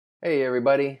Hey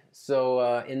everybody,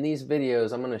 in these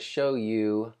videos I'm going to show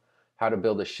you how to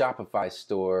build a Shopify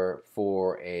store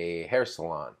for a hair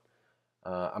salon.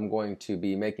 I'm going to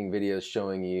be making videos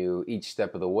showing you each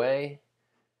step of the way,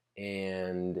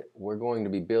 and we're going to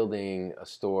be building a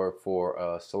store for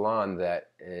a salon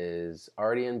that is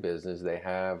already in business. They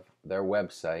have their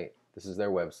website. This is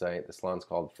their website. The salon's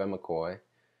called Femikoi.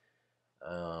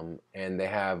 And they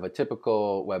have a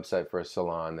typical website for a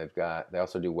salon. They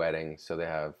also do weddings, so they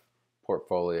have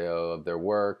portfolio of their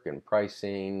work and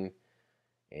pricing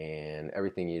and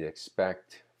everything you'd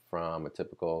expect from a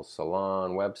typical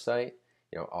salon website.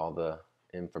 All the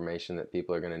information that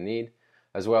people are going to need,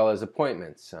 as well as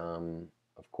appointments.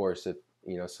 Of course, if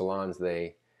salons,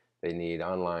 they need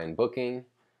online booking,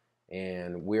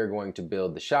 and we're going to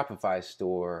build the Shopify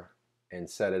store and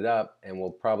set it up, and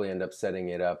we'll probably end up setting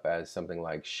it up as something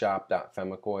like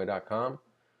shop.femikoi.com,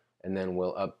 and then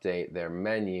we'll update their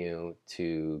menu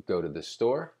to go to the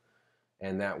store,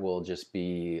 and that will just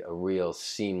be a real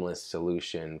seamless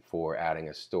solution for adding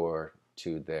a store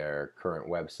to their current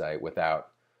website without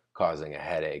causing a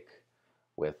headache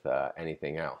with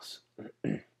anything else.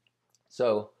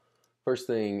 So first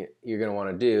thing you're going to want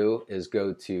to do is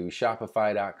go to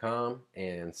shopify.com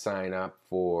and sign up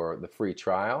for the free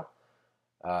trial.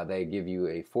 They give you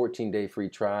a 14-day free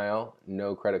trial.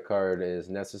 No credit card is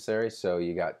necessary, so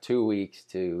you got 2 weeks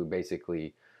to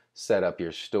basically set up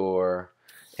your store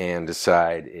and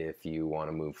decide if you want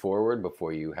to move forward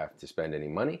before you have to spend any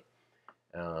money.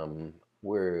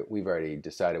 We've already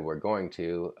decided we're going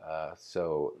to.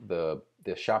 So the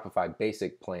Shopify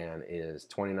basic plan is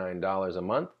 $29 a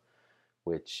month,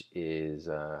 which is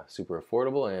super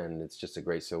affordable, and it's just a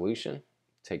great solution.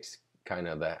 Takes kind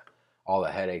of all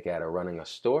the headache out of running a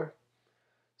store.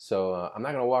 So I'm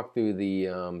not going to walk through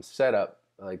the setup,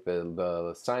 like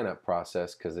the sign up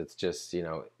process, because it's just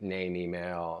name,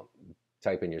 email,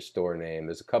 type in your store name.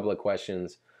 There's a couple of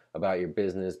questions about your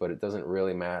business, but it doesn't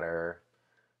really matter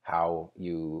how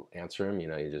you answer them.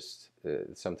 You just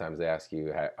sometimes they ask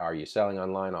you, are you selling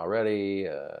online already?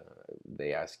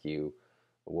 They ask you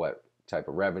what type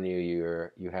of revenue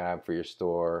you have for your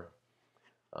store.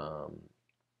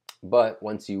 But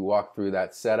once you walk through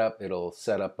that setup, it'll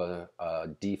set up a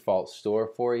default store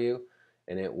for you,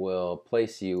 and it will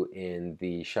place you in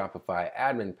the Shopify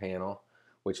Admin panel,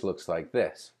 which looks like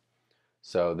this.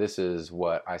 So this is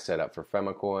what I set up for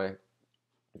Femikoi,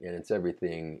 and it's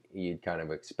everything you'd kind of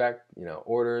expect.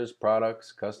 Orders,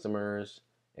 products, customers,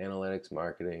 analytics,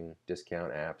 marketing,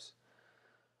 discount apps.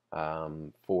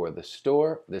 For the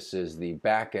store, this is the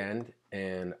back end,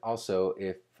 and also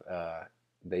if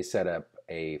they set up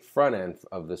a front end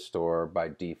of the store by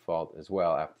default as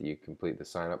well after you complete the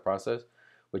sign up process,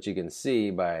 which you can see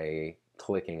by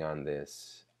clicking on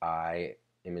this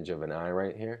image of an eye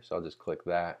right here. So I'll just click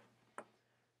that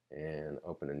and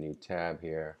open a new tab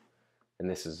here, and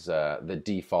this is the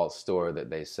default store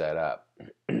that they set up.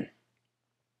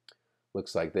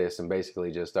 Looks like this, and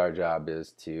basically just our job is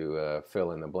to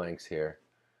fill in the blanks here.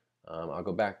 I'll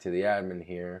go back to the admin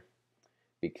here,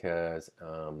 because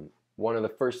one of the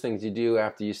first things you do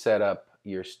after you set up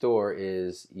your store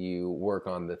is you work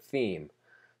on the theme.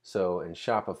 So in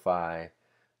Shopify,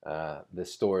 the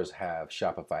stores have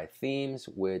Shopify Themes,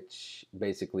 which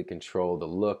basically control the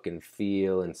look and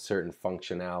feel and certain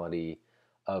functionality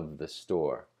of the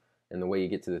store. And the way you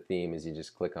get to the theme is you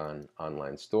just click on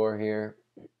Online Store here,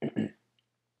 and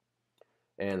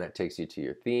that takes you to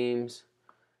your themes.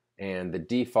 And the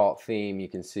default theme you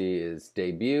can see is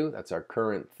Debut. That's our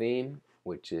current theme,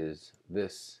 which is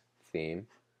this theme,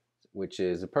 which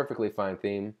is a perfectly fine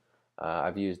theme.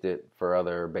 I've used it for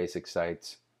other basic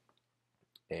sites,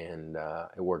 and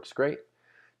it works great.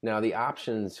 Now the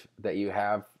options that you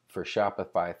have for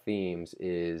Shopify themes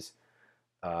is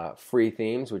free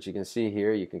themes, which you can see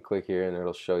here. You can click here and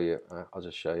it'll show you. I'll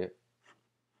just show you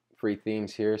free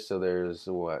themes here. So there's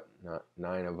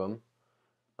 9 of them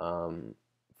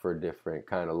for different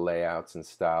kind of layouts and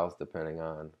styles depending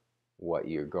on what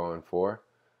you're going for.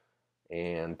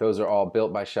 And those are all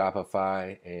built by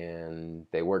Shopify, and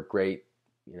they work great.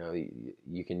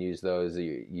 You can use those.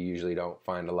 You usually don't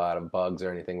find a lot of bugs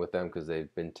or anything with them because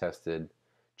they've been tested,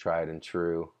 tried and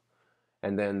true.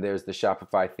 And then there's the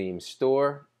Shopify Themes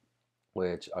store,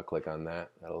 which I'll click on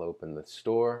that. That'll open the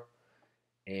store,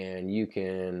 and you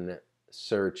can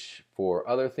search for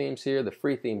other themes here. The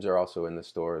free themes are also in the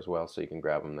store as well, so you can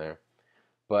grab them there.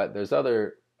 But there's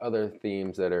other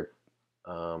themes that are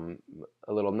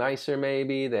a little nicer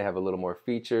maybe. They have a little more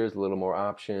features, a little more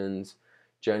options.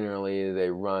 Generally, they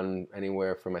run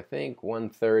anywhere from, I think,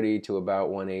 $130 to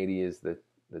about $180 is the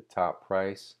top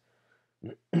price.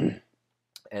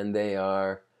 And they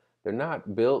are They're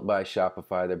not built by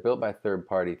Shopify. They're built by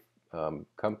third-party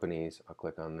companies. I'll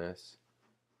click on this.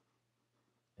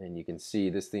 And you can see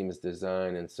this theme is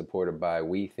designed and supported by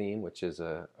WeTheme, which is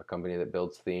a company that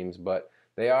builds themes. But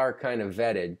they are kind of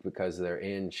vetted because they're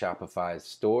in Shopify's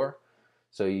store.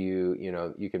 So you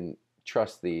can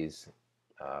trust these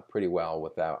pretty well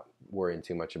without worrying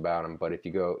too much about them. But if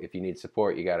you need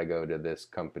support, you got to go to this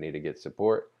company to get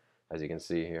support, as you can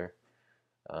see here.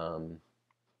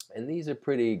 And these are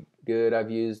pretty good.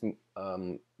 I've used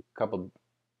a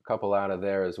couple out of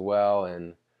there as well,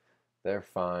 and they're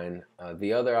fine.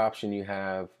 The other option you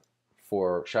have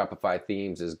for Shopify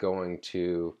themes is going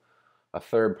to a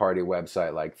third-party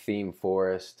website like Theme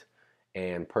Forest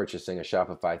and purchasing a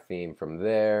Shopify theme from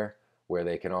there, where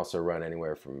they can also run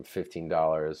anywhere from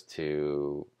 $15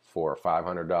 to $400 or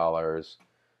 $500.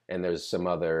 And there's some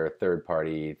other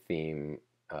third-party theme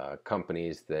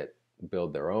companies that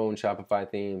build their own Shopify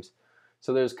themes.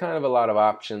 So there's kind of a lot of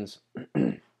options,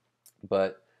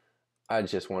 but I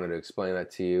just wanted to explain that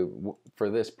to you. For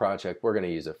this project, we're going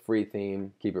to use a free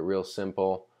theme, keep it real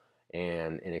simple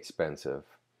and inexpensive.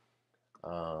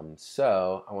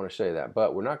 So I want to show you that,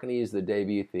 but we're not going to use the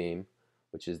debut theme,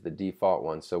 which is the default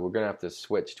one. So we're going to have to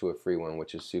switch to a free one,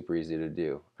 which is super easy to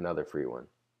do, another free one.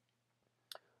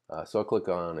 So I'll click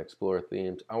on Explore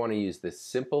Themes. I want to use this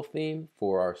simple theme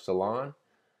for our salon.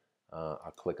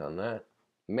 I'll click on that,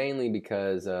 mainly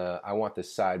because I want the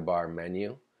sidebar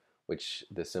menu, which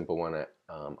the simple one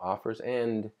offers.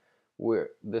 And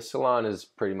the salon is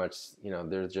pretty much,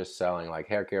 they're just selling like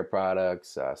hair care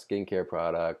products, skincare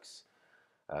products,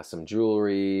 some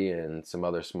jewelry, and some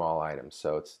other small items.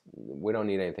 So we don't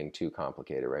need anything too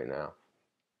complicated right now.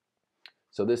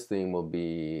 So this theme will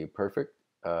be perfect.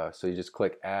 So you just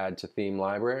click Add to Theme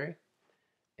Library,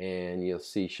 and you'll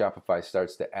see Shopify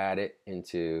starts to add it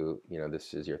into,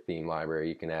 this is your theme library.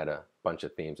 You can add a bunch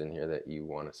of themes in here that you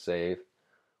want to save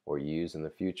or use in the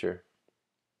future.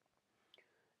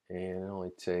 And it only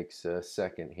takes a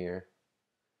second here.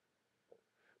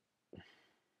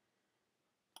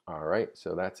 All right,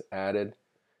 so that's added.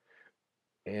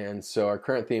 And so our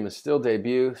current theme is still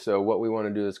debut. So what we want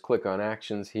to do is click on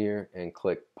Actions here and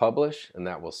click Publish, and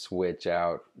that will switch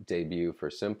out debut for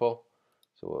simple.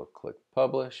 So we'll click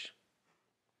Publish.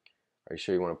 Are you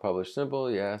sure you want to publish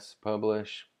simple? Yes,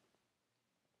 publish.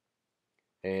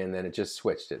 And then it just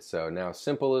switched it. So now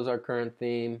simple is our current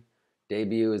theme.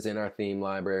 Debut is in our theme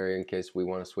library in case we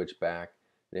want to switch back.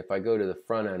 And if I go to the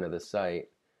front end of the site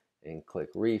and click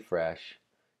refresh,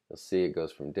 you'll see it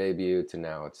goes from debut to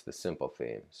now it's the simple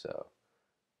theme. So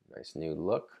nice new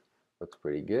look. Looks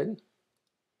pretty good.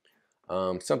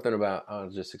 Something about, I'll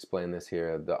just explain this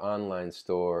here. The online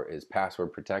store is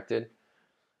password protected.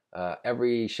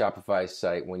 Every Shopify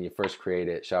site, when you first create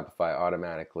it, Shopify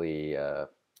automatically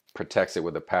protects it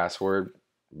with a password.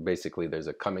 Basically, there's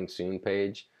a coming soon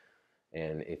page,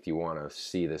 and if you want to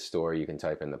see the store, you can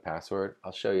type in the password.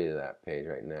 I'll show you that page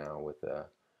right now with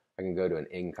I can go to an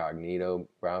incognito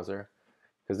browser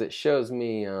because it shows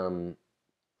me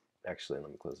actually, let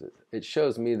me close it. It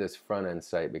shows me this front end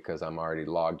site because I'm already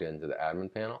logged into the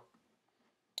admin panel.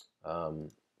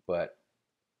 But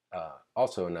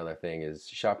also another thing is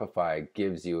Shopify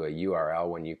gives you a URL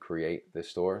when you create the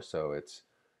store. So it's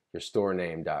your store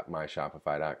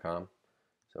name.myshopify.com.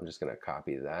 So I'm just going to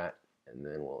copy that, and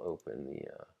then we'll open the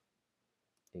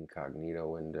incognito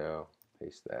window,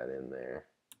 paste that in there,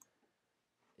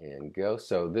 and go.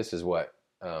 So this is what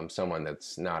someone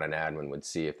that's not an admin would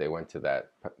see if they went to that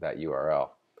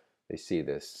URL. They see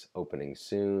this opening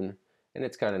soon, and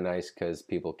it's kind of nice because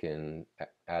people can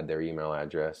add their email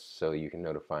address so you can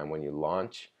notify them when you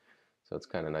launch. So it's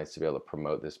kind of nice to be able to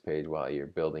promote this page while you're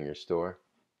building your store.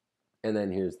 And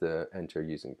then here's the enter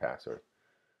using password.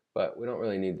 But we don't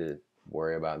really need to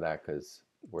worry about that because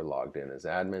we're logged in as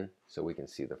admin, so we can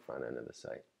see the front end of the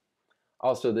site.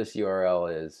 Also, this URL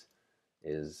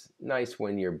is nice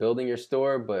when you're building your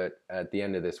store, but at the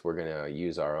end of this, we're going to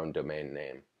use our own domain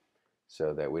name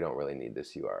so that we don't really need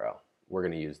this URL. We're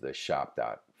going to use the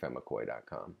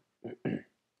shop.femikoy.com.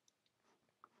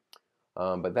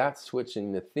 But that's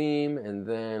switching the theme, and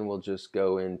then we'll just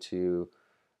go into,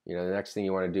 the next thing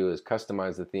you want to do is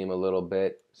customize the theme a little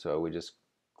bit. So we just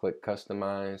click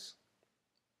Customize,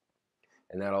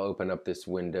 and that'll open up this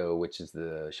window, which is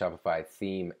the Shopify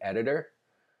Theme Editor.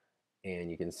 And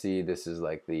you can see this is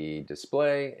like the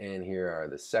display, and here are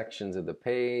the sections of the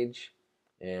page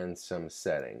and some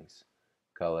settings,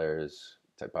 colors,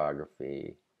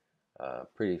 typography,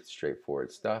 pretty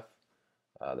straightforward stuff.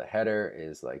 The header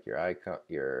is like your icon,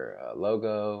 your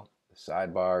logo. The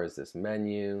sidebar is this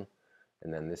menu,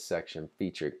 and then this section,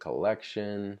 featured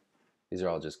collection, These are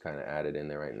all just kind of added in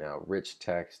there right now. Rich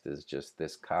text is just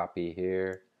this copy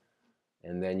here.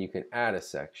 And then you can add a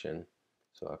section.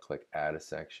 So I'll click add a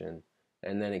section.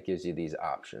 And then it gives you these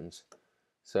options.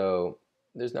 So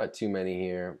there's not too many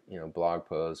here. You know, blog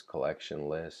post, collection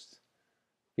list,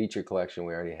 feature collection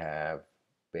we already have,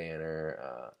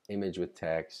 banner, image with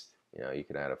text. You know, you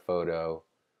can add a photo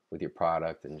with your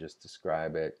product and just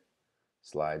describe it.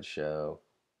 Slideshow.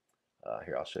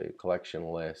 Here I'll show you collection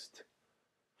list.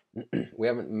 We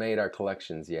haven't made our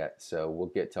collections yet, so we'll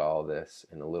get to all this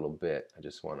in a little bit. I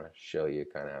just want to show you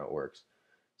kind of how it works.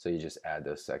 So you just add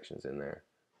those sections in there.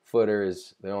 Footer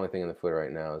is the only thing in the footer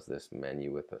right now is this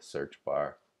menu with a search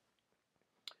bar.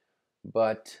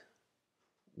 But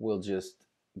we'll just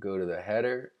go to the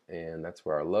header, and that's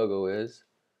where our logo is.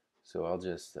 So I'll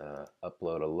just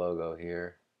upload a logo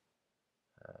here.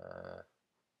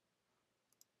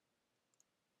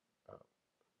 Let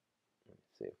me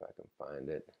see if I can find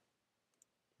it.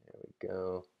 There we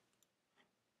go.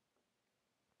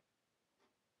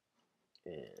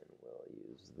 And we'll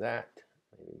use that.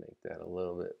 Maybe make that a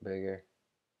little bit bigger.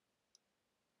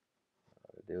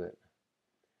 How to do it.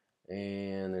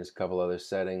 And there's a couple other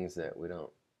settings that we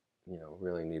don't,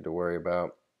 really need to worry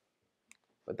about.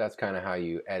 But that's kind of how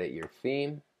you edit your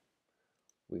theme.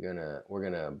 We're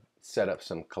gonna set up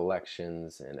some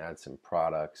collections and add some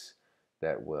products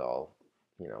that will,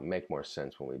 make more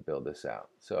sense when we build this out.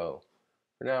 So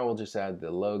for now, we'll just add the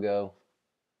logo,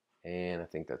 and I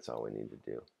think that's all we need to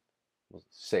do. We'll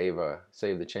save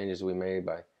the changes we made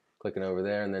by clicking over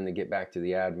there, and then to get back to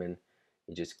the admin,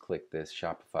 you just click this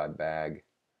Shopify bag,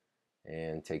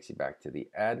 and it takes you back to the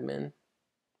admin,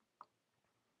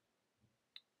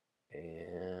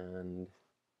 and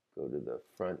go to the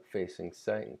front-facing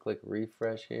site and click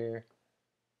refresh here,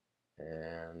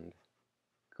 and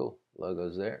cool,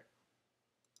 logo's there.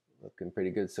 Looking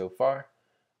pretty good so far.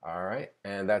 All right,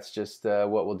 and that's just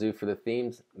what we'll do for the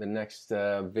themes. The next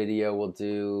video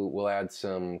we'll add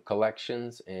some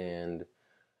collections and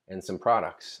some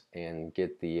products and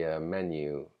get the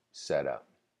menu set up.